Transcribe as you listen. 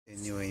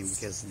continuing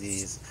because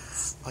this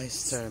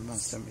oyster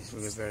mushroom is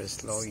really very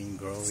slow in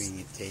growing.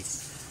 It takes,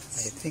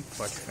 I think,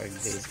 45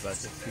 days, but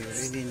if you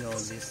really know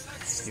this,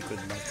 you could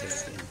master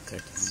it in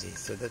 13 days.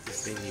 So that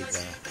is really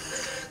the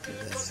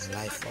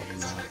life of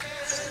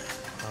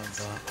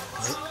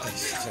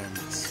oyster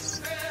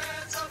mushroom.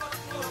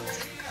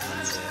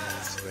 And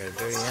we're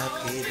very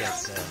happy that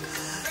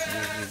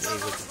we've been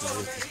able to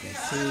produce this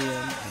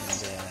mycelium, and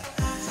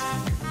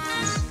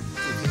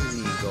to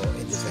really go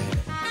and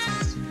develop.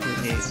 You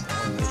need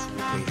always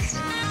be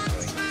patient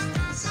doing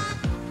this.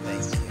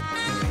 Thank you.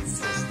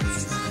 Because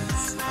this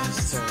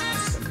oyster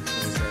mushroom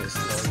is very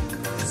slow in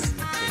growing.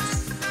 It takes,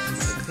 I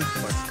think,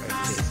 45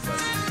 days,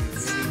 but if you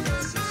really know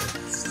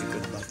this, you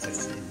could master it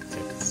in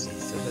 13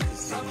 days. So that is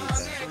really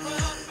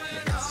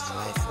the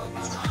life of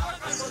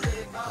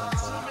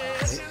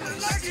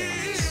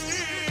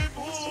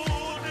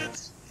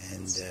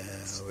and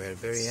we're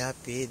very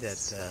happy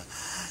that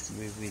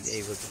we've been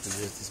able to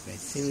produce this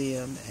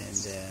mycelium,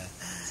 and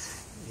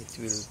it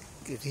will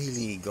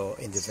really go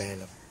and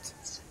develop.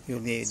 You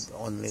need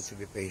only to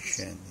be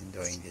patient in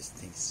doing these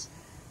things.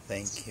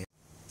 Thank you.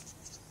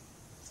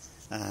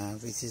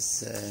 Which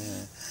is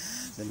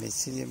the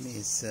mycelium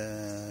is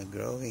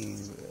growing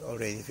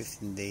already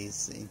 15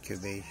 days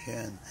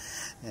incubation,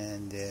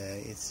 and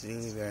it's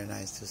really very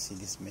nice to see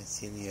this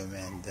mycelium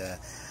and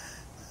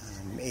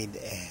made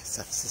a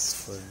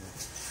successful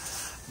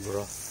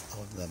growth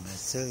of the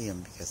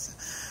mycelium, because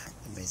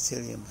the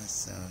mycelium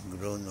has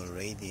grown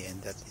already,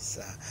 and that is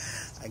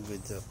a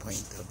good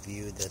point of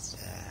view that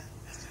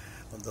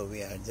although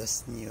we are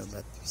just new,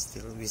 but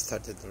we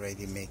started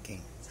already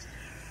making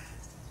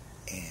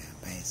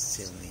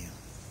mycelium.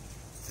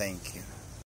 Thank you.